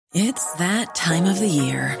It's that time of the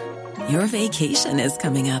year. Your vacation is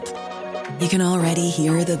coming up. You can already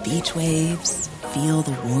hear the beach waves, feel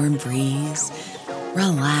the warm breeze,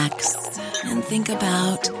 relax, and think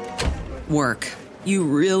about work. You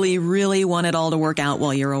really, really want it all to work out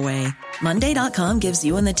while you're away. Monday.com gives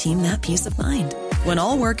you and the team that peace of mind. When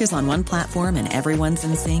all work is on one platform and everyone's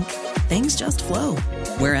in sync, things just flow.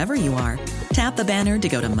 Wherever you are, tap the banner to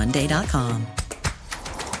go to Monday.com.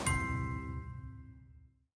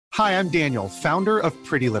 Hi, I'm Daniel, founder of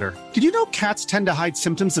Pretty Litter. Did you know cats tend to hide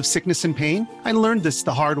symptoms of sickness and pain? I learned this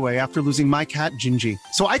the hard way after losing my cat, Gingy.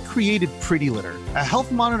 So I created Pretty Litter, a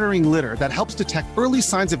health monitoring litter that helps detect early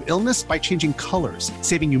signs of illness by changing colors,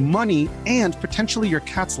 saving you money and potentially your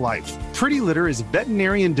cat's life. Pretty Litter is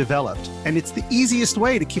veterinarian developed, and it's the easiest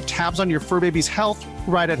way to keep tabs on your fur baby's health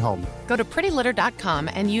right at home. Go to prettylitter.com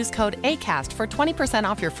and use code ACAST for 20%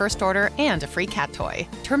 off your first order and a free cat toy.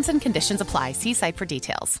 Terms and conditions apply. See site for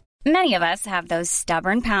details. Many of us have those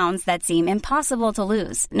stubborn pounds that seem impossible to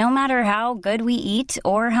lose, no matter how good we eat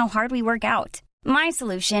or how hard we work out. My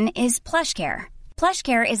solution is PlushCare.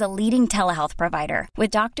 PlushCare is a leading telehealth provider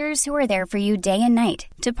with doctors who are there for you day and night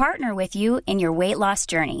to partner with you in your weight loss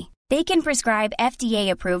journey. They can prescribe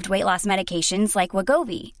FDA-approved weight loss medications like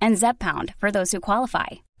Wegovy and Zepbound for those who qualify.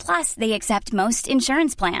 Plus, they accept most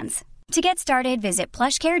insurance plans. To get started, visit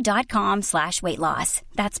plushcare.com/weightloss.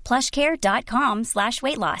 That's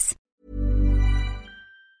plushcare.com/weightloss.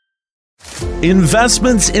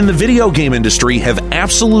 Investments in the video game industry have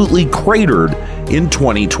absolutely cratered in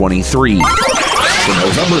 2023. For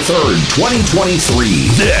November 3rd, 2023,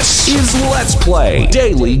 this is Let's Play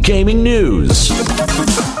Daily Gaming News.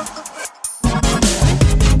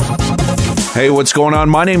 Hey, what's going on?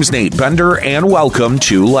 My name's Nate Bender, and welcome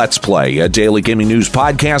to Let's Play, a daily gaming news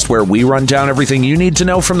podcast where we run down everything you need to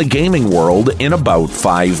know from the gaming world in about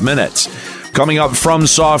 5 minutes. Coming up, From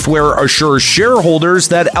Software assures shareholders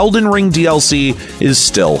that Elden Ring DLC is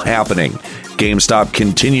still happening. GameStop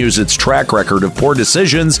continues its track record of poor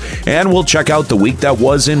decisions, and we'll check out the week that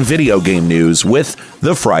was in video game news with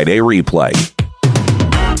the Friday Replay.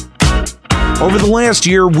 Over the last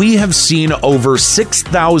year, we have seen over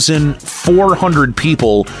 6,400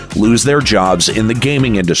 people lose their jobs in the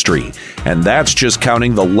gaming industry, and that's just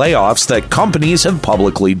counting the layoffs that companies have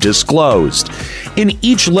publicly disclosed. In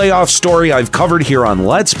each layoff story I've covered here on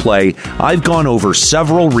Let's Play, I've gone over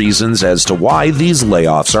several reasons as to why these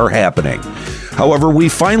layoffs are happening. However, we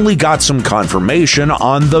finally got some confirmation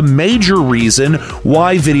on the major reason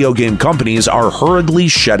why video game companies are hurriedly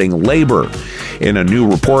shedding labor. In a new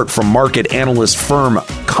report from market analyst firm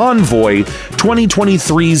Convoy,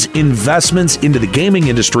 2023's investments into the gaming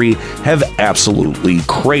industry have absolutely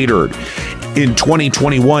cratered. In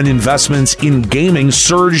 2021, investments in gaming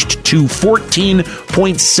surged to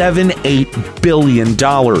 $14.78 billion. In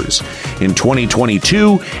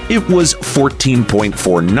 2022, it was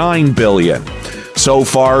 $14.49 billion. So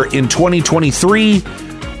far in 2023,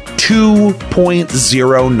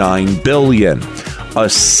 $2.09 billion. A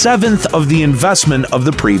seventh of the investment of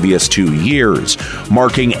the previous 2 years,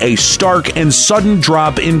 marking a stark and sudden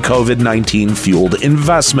drop in COVID-19 fueled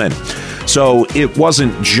investment. So it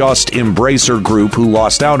wasn't just Embracer Group who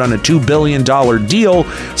lost out on a $2 billion deal.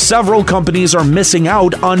 Several companies are missing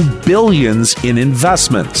out on billions in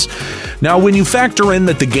investments. Now, when you factor in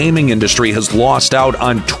that the gaming industry has lost out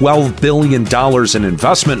on $12 billion in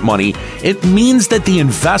investment money, it means that the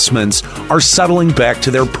investments are settling back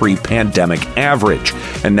to their pre-pandemic average.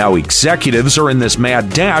 And now executives are in this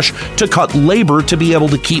mad dash to cut labor to be able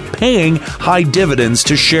to keep paying high dividends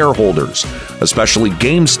to shareholders, especially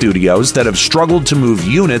game studios that have struggled to move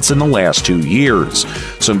units in the last 2 years.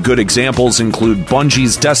 Some good examples include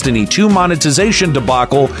Bungie's Destiny 2 monetization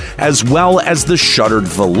debacle, as well as the shuttered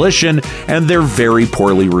Volition and their very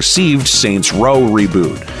poorly received Saints Row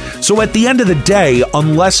reboot. So at the end of the day,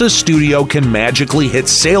 unless a studio can magically hit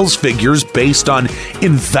sales figures based on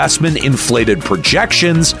investment-inflated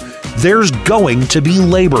projections, there's going to be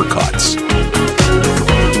labor cuts.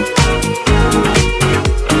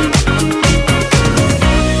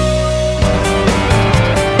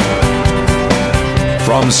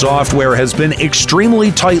 From Software has been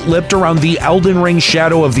extremely tight-lipped around the Elden Ring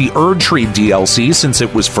Shadow of the Erdtree DLC since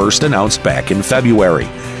it was first announced back in February.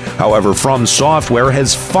 However, From Software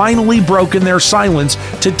has finally broken their silence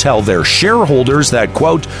to tell their shareholders that,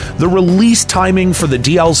 quote, the release timing for the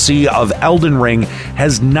DLC of Elden Ring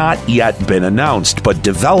has not yet been announced, but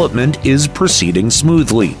development is proceeding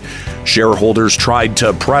smoothly. Shareholders tried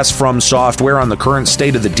to press From Software on the current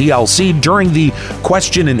state of the DLC during the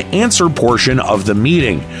question and answer portion of the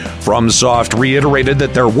meeting. FromSoft reiterated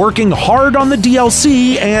that they're working hard on the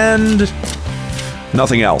DLC and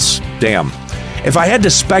Nothing else. Damn. If I had to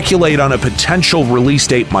speculate on a potential release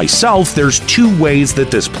date myself, there's two ways that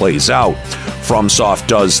this plays out. FromSoft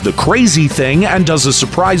does the crazy thing and does a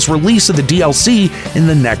surprise release of the DLC in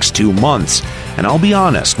the next 2 months. And I'll be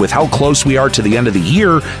honest, with how close we are to the end of the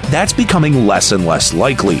year, that's becoming less and less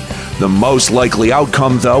likely. The most likely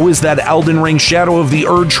outcome, though, is that Elden Ring Shadow of the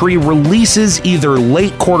Erdtree releases either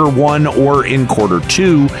late Q1 or in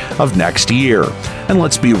Q2 of next year. And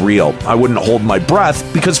let's be real, I wouldn't hold my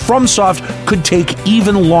breath because FromSoft could take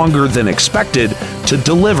even longer than expected to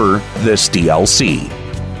deliver this DLC.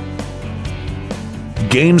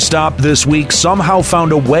 GameStop this week somehow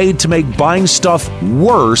found a way to make buying stuff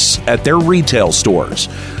worse at their retail stores.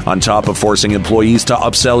 On top of forcing employees to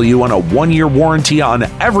upsell you on a 1-year warranty on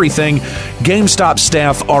everything, GameStop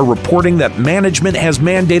staff are reporting that management has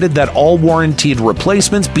mandated that all warranted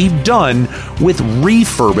replacements be done with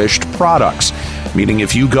refurbished products. Meaning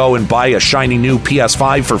if you go and buy a shiny new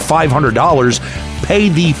PS5 for $500, pay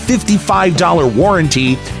the $55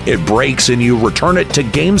 warranty, it breaks and you return it to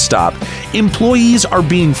GameStop, employees are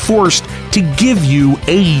being forced to give you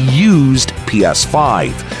a used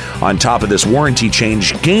PS5. On top of this warranty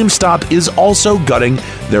change, GameStop is also gutting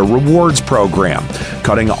their rewards program,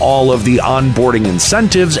 cutting all of the onboarding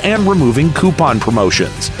incentives and removing coupon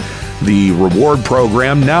promotions. The reward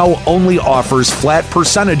program now only offers flat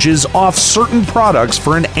percentages off certain products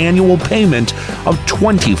for an annual payment of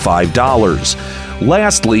 $25.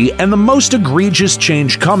 Lastly, and the most egregious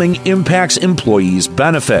change coming, impacts employees'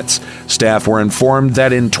 benefits. Staff were informed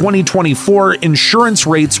that in 2024, insurance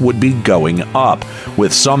rates would be going up,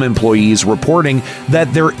 with some employees reporting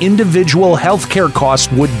that their individual healthcare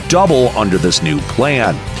costs would double under this new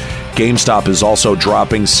plan. GameStop is also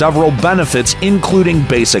dropping several benefits, including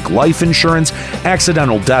basic life insurance,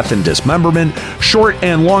 accidental death and dismemberment, short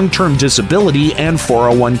and long-term disability, and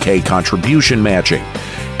 401k contribution matching.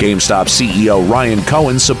 GameStop CEO Ryan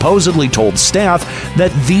Cohen supposedly told staff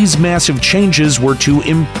that these massive changes were to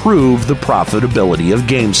improve the profitability of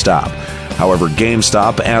GameStop. However,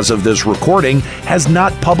 GameStop, as of this recording, has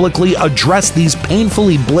not publicly addressed these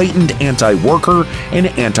painfully blatant anti-worker and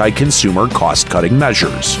anti-consumer cost-cutting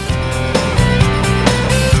measures.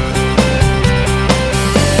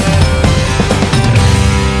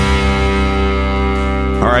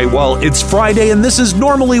 All right, well, it's Friday, and this is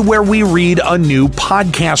normally where we read a new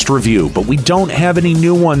podcast review, but we don't have any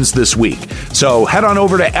new ones this week. So head on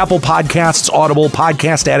over to Apple Podcasts, Audible,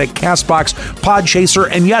 Podcast Addict, CastBox, Podchaser,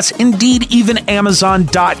 and yes, indeed, even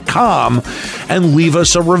Amazon.com, and leave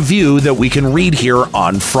us a review that we can read here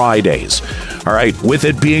on Fridays. All right, with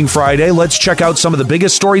it being Friday, let's check out some of the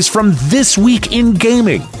biggest stories from this week in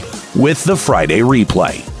gaming with the Friday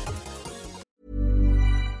Replay.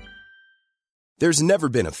 There's never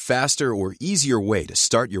been a faster or easier way to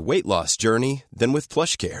start your weight loss journey than with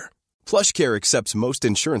PlushCare. PlushCare accepts most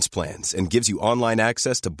insurance plans and gives you online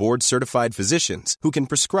access to board-certified physicians who can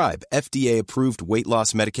prescribe FDA-approved weight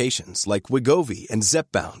loss medications like Wegovy and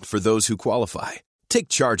Zepbound for those who qualify. Take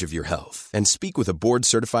charge of your health and speak with a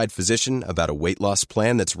board-certified physician about a weight loss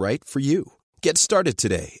plan that's right for you. Get started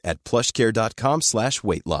today at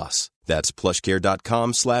plushcare.com/weight-loss. That's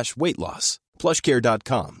plushcare.com/weight-loss.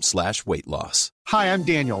 plushcare.com/weight-loss. Hi, I'm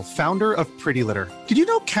Daniel, founder of Pretty Litter. Did you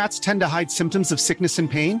know cats tend to hide symptoms of sickness and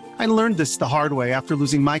pain? I learned this the hard way after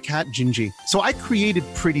losing my cat, Gingy. So I created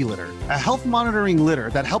Pretty Litter, a health monitoring litter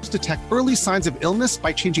that helps detect early signs of illness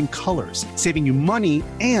by changing colors, saving you money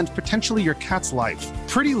and potentially your cat's life.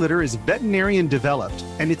 Pretty Litter is veterinarian developed,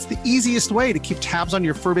 and it's the easiest way to keep tabs on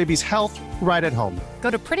your fur baby's health right at home. Go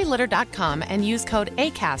to prettylitter.com and use code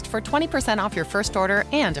ACAST for 20% off your first order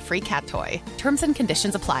and a free cat toy. Terms and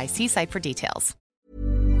conditions apply. See site for details.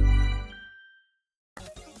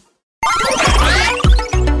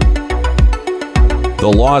 The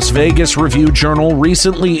Las Vegas Review-Journal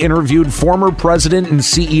recently interviewed former president and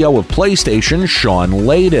CEO of PlayStation, Shawn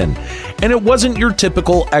Layden. And it wasn't your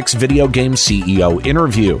typical ex-video game CEO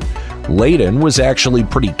interview. Layden was actually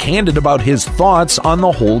pretty candid about his thoughts on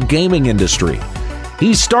the whole gaming industry.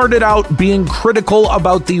 He started out being critical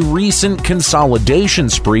about the recent consolidation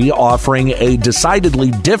spree, offering a decidedly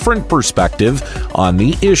different perspective on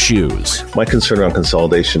the issues. My concern around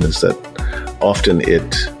consolidation is that often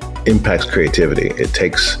it impacts creativity. It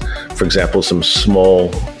takes, for example, some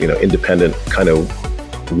small, independent kind of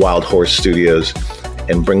wild horse studios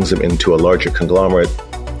and brings them into a larger conglomerate,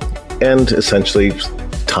 and essentially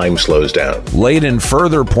time slows down. Layden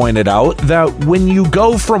further pointed out that when you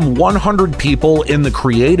go from 100 people in the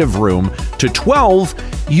creative room to 12,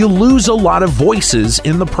 you lose a lot of voices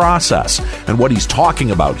in the process. And what he's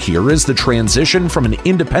talking about here is the transition from an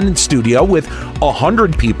independent studio with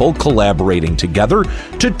 100 people collaborating together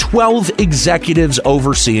to 12 executives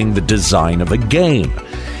overseeing the design of a game.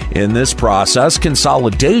 In this process,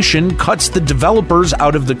 consolidation cuts the developers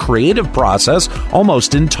out of the creative process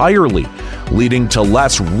almost entirely, leading to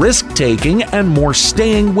less risk-taking and more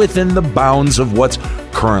staying within the bounds of what's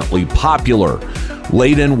currently popular.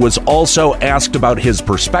 Layden was also asked about his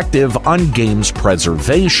perspective on games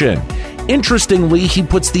preservation. Interestingly, he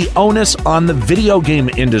puts the onus on the video game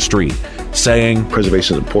industry, saying,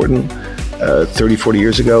 preservation is important. 30, 40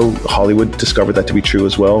 years ago, Hollywood discovered that to be true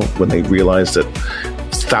as well when they realized that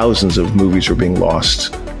thousands of movies were being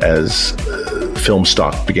lost as film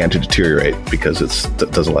stock began to deteriorate because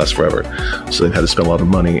it doesn't last forever. So they've had to spend a lot of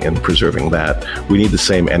money in preserving that. We need the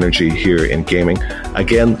same energy here in gaming.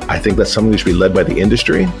 Again, I think that's something that should be led by the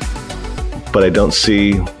industry, but I don't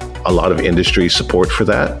see a lot of industry support for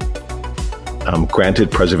that. Granted,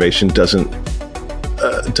 preservation doesn't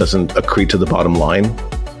accrete to the bottom line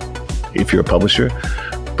if you're a publisher,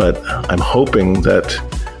 but I'm hoping that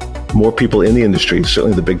more people in the industry,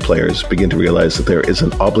 certainly the big players, begin to realize that there is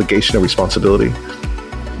an obligation, a responsibility.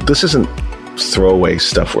 This isn't throwaway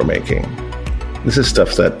stuff we're making. This is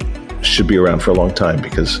stuff that should be around for a long time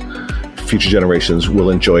because future generations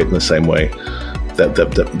will enjoy it in the same way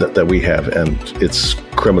that we have, and it's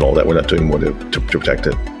criminal that we're not doing more to protect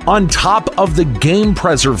it. On top of the game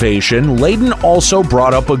preservation, Layden also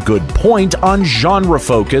brought up a good point on genre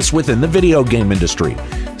focus within the video game industry,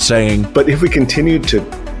 saying, but if we continue to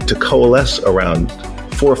coalesce around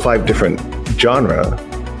 4 or 5 different genre,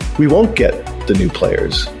 we won't get the new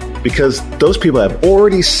players because those people have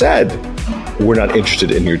already said, we're not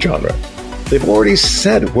interested in your genre. They've already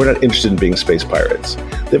said, we're not interested in being space pirates.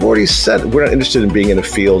 They've already said, we're not interested in being in a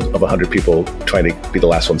field of 100 people trying to be the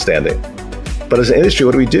last one standing. But as an industry,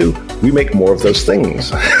 what do? We make more of those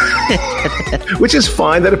things, which is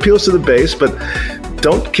fine. That appeals to the base, but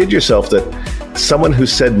don't kid yourself that someone who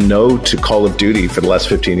said no to Call of Duty for the last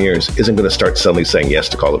 15 years isn't going to start suddenly saying yes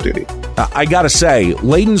to Call of Duty. I gotta say,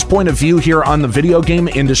 Layden's point of view here on the video game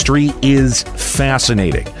industry is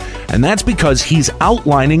fascinating. And that's because he's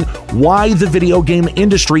outlining why the video game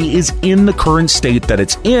industry is in the current state that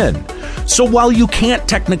it's in. So while you can't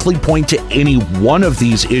technically point to any one of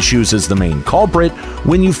these issues as the main culprit,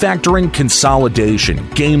 when you factor in consolidation,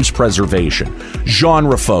 games preservation,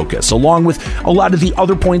 genre focus, along with a lot of the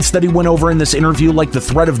other points that he went over in this interview, like the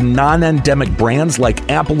threat of non-endemic brands like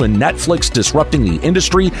Apple and Netflix disrupting the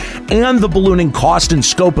industry, and the ballooning cost and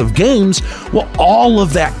scope of games, well, all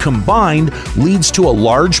of that combined leads to a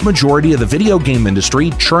large majority of the video game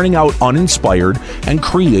industry churning out uninspired and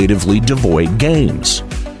creatively devoid games.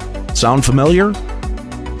 Sound familiar?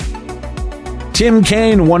 Tim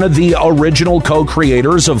Kaine, one of the original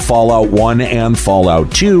co-creators of Fallout 1 and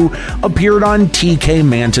Fallout 2, appeared on TK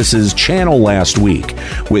Mantis's channel last week,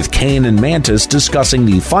 with Kaine and Mantis discussing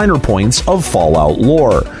the finer points of Fallout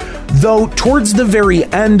lore. Though towards the very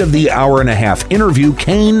end of the hour-and-a-half interview,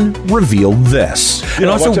 Kaine revealed this. And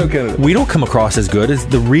also, we don't come across as good as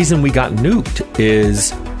the reason we got nuked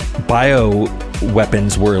is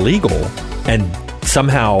bioweapons were illegal, and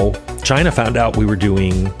somehow China found out we were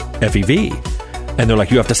doing FEV. And they're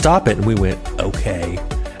like, you have to stop it. And we went, okay.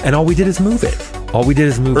 And all we did is move it. All we did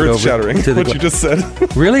is move it over to the... what you just said.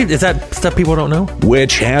 Really? Is that stuff people don't know?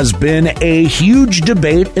 Which has been a huge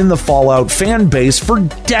debate in the Fallout fan base for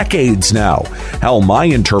decades now. Hell, my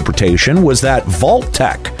interpretation was that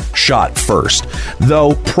Vault-Tec shot first.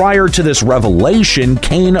 Though prior to this revelation,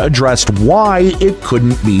 Kaine addressed why it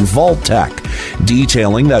couldn't be Vault-Tec,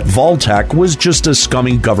 detailing that Vault-Tec was just a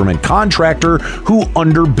scummy government contractor who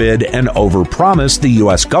underbid and overpromised the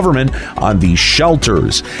U.S. government on these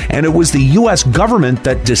shelters. And it was the U.S. government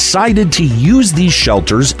that decided to use these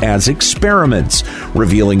shelters as experiments,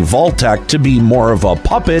 revealing Vault-Tec to be more of a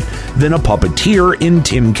puppet than a puppeteer in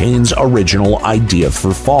Tim Kaine's original idea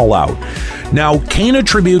for Fallout. Now, Kaine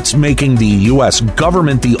attributes making the U.S.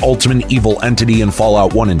 government the ultimate evil entity in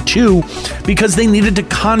Fallout 1 and 2 because they needed to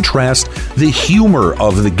contrast the humor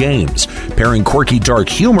of the games, pairing quirky dark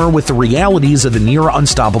humor with the realities of the near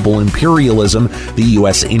unstoppable imperialism the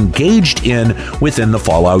U.S. engaged in within the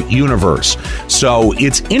Fallout universe. So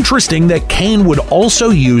it's interesting that Kaine would also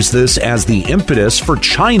use this as the impetus for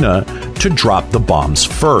China to drop the bombs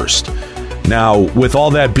first. Now, with all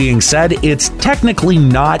that being said, it's technically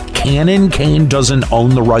not canon. Kaine doesn't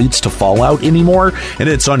own the rights to Fallout anymore, and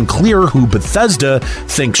it's unclear who Bethesda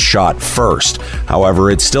thinks shot first. However,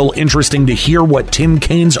 it's still interesting to hear what Tim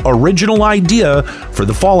Kaine's original idea for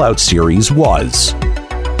the Fallout series was.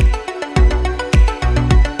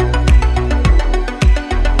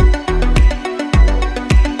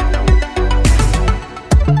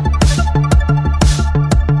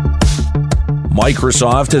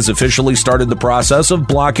 Microsoft has officially started the process of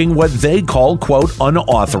blocking what they call, quote,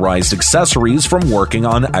 unauthorized accessories from working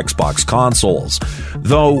on Xbox consoles.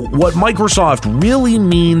 Though what Microsoft really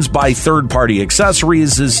means by third-party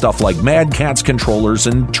accessories is stuff like Mad Catz controllers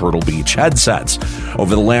and Turtle Beach headsets.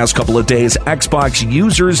 Over the last couple of days, Xbox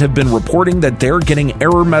users have been reporting that they're getting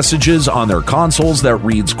error messages on their consoles that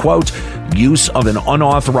reads, quote, use of an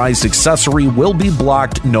unauthorized accessory will be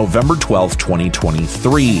blocked November 12,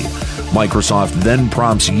 2023. Microsoft then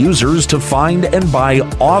prompts users to find and buy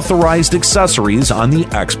authorized accessories on the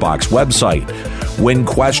Xbox website. When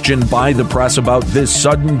questioned by the press about this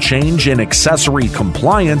sudden change in accessory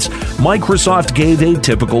compliance, Microsoft gave a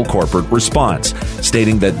typical corporate response,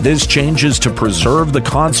 stating that this change is to preserve the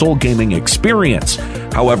console gaming experience.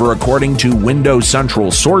 However, according to Windows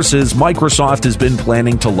Central sources, Microsoft has been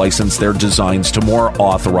planning to license their designs to more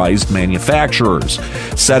authorized manufacturers,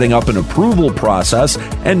 setting up an approval process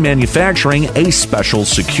and manufacturing a special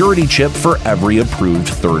security chip for every approved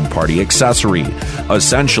third-party accessory,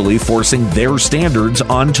 essentially forcing their standards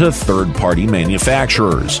onto third-party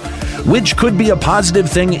manufacturers, which could be a positive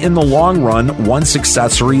thing in the long run once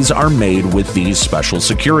accessories are made with these special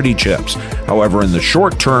security chips. However, in the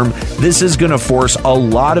short term, this is going to force a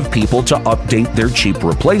lot of people to update their cheap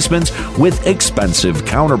replacements with expensive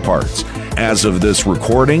counterparts. As of this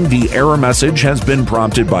recording, the error message has been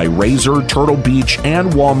prompted by Razer, Turtle Beach,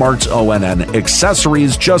 and Walmart's ONN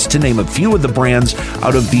accessories, just to name a few of the brands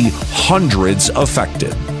out of the hundreds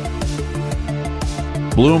affected.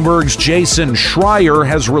 Bloomberg's Jason Schreier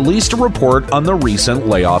has released a report on the recent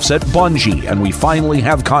layoffs at Bungie, and we finally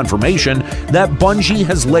have confirmation that Bungie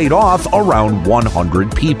has laid off around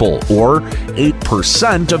 100 people, or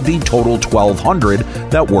 8% of the total 1,200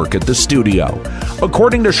 that work at the studio.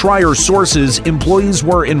 According to Schreier's sources, employees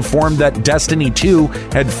were informed that Destiny 2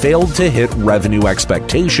 had failed to hit revenue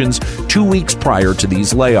expectations 2 weeks prior to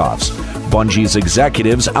these layoffs. Bungie's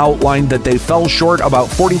executives outlined that they fell short about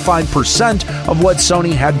 45% of what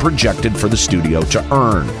Sony had projected for the studio to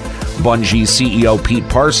earn. Bungie CEO Pete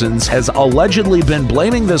Parsons has allegedly been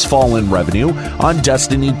blaming this fall in revenue on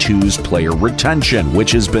Destiny 2's player retention,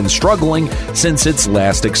 which has been struggling since its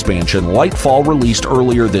last expansion, Lightfall, released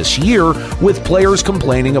earlier this year, with players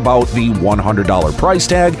complaining about the $100 price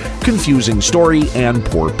tag, confusing story, and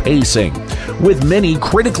poor pacing, with many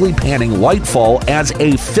critically panning Lightfall as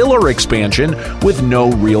a filler expansion with no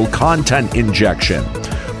real content injection.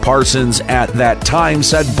 Parsons at that time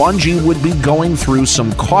said Bungie would be going through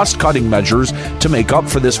some cost-cutting measures to make up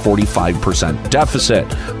for this 45% deficit,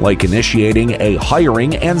 like initiating a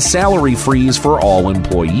hiring and salary freeze for all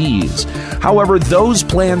employees. However, those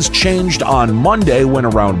plans changed on Monday when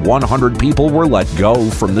around 100 people were let go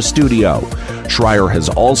from the studio. Schreier has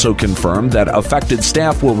also confirmed that affected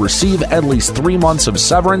staff will receive at least 3 months of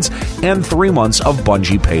severance and 3 months of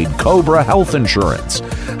Bungie-paid Cobra health insurance.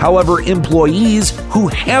 However, employees who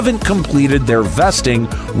haven't completed their vesting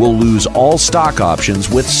will lose all stock options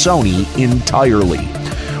with Sony entirely.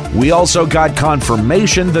 We also got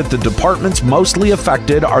confirmation that the departments mostly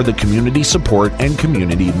affected are the community support and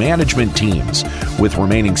community management teams, with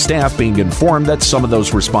remaining staff being informed that some of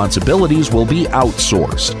those responsibilities will be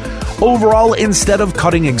outsourced. Overall, instead of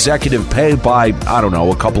cutting executive pay by,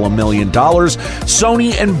 a couple of $1 million,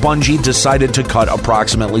 Sony and Bungie decided to cut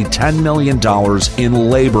approximately $10 million in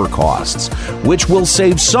labor costs, which will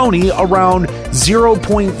save Sony around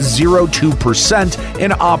 0.02%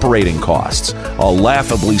 in operating costs, a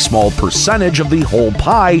laughably small percentage of the whole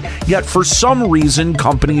pie, yet for some reason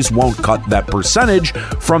companies won't cut that percentage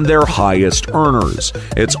from their highest earners.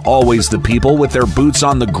 It's always the people with their boots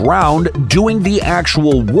on the ground doing the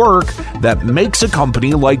actual work that makes a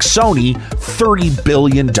company like Sony $30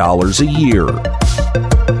 billion a year.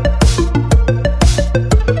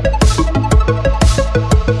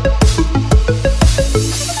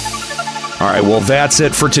 All right, well, that's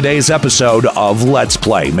it for today's episode of Let's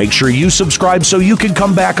Play. Make sure you subscribe so you can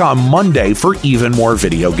come back on Monday for even more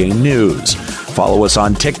video game news. Follow us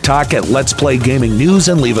on TikTok at Let's Play Gaming News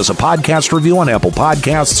and leave us a podcast review on Apple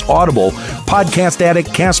Podcasts, Audible, Podcast Addict,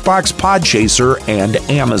 CastBox, Podchaser, and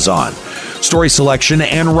Amazon. Story selection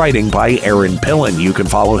and writing by Aaron Pillen. You can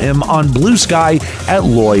follow him on Blue Sky at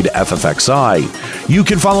LloydFFXI. You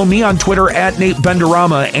can follow me on Twitter at Nate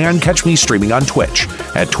Benderama and catch me streaming on Twitch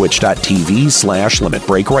at twitch.tv/Limit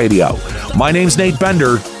Break Radio. My name's Nate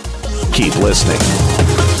Bender. Keep listening.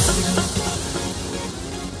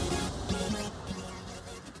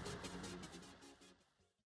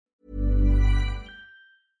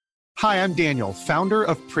 Hi, I'm Daniel, founder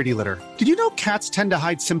of Pretty Litter. Did you know cats tend to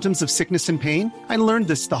hide symptoms of sickness and pain? I learned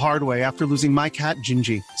this the hard way after losing my cat,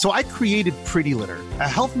 Gingy. So I created Pretty Litter, a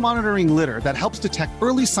health monitoring litter that helps detect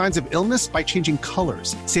early signs of illness by changing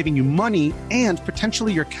colors, saving you money and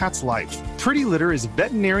potentially your cat's life. Pretty Litter is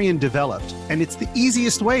veterinarian developed, and it's the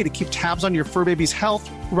easiest way to keep tabs on your fur baby's health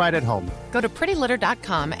right at home. Go to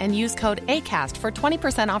prettylitter.com and use code ACAST for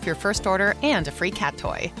 20% off your first order and a free cat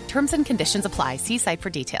toy. Terms and conditions apply. See site for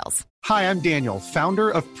details. Hi, I'm Daniel, founder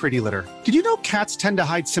of Pretty Litter. Did you know cats tend to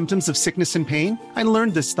hide symptoms of sickness and pain? I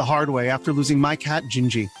learned this the hard way after losing my cat,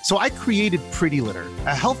 Gingy. So I created Pretty Litter,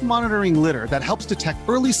 a health monitoring litter that helps detect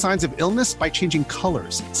early signs of illness by changing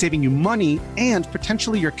colors, saving you money and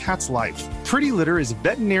potentially your cat's life. Pretty Litter is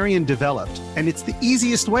veterinarian developed, and it's the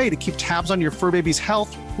easiest way to keep tabs on your fur baby's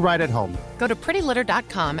health right at home. Go to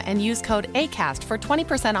prettylitter.com and use code ACAST for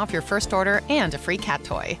 20% off your first order and a free cat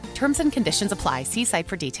toy. Terms and conditions apply. See site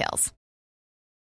for details.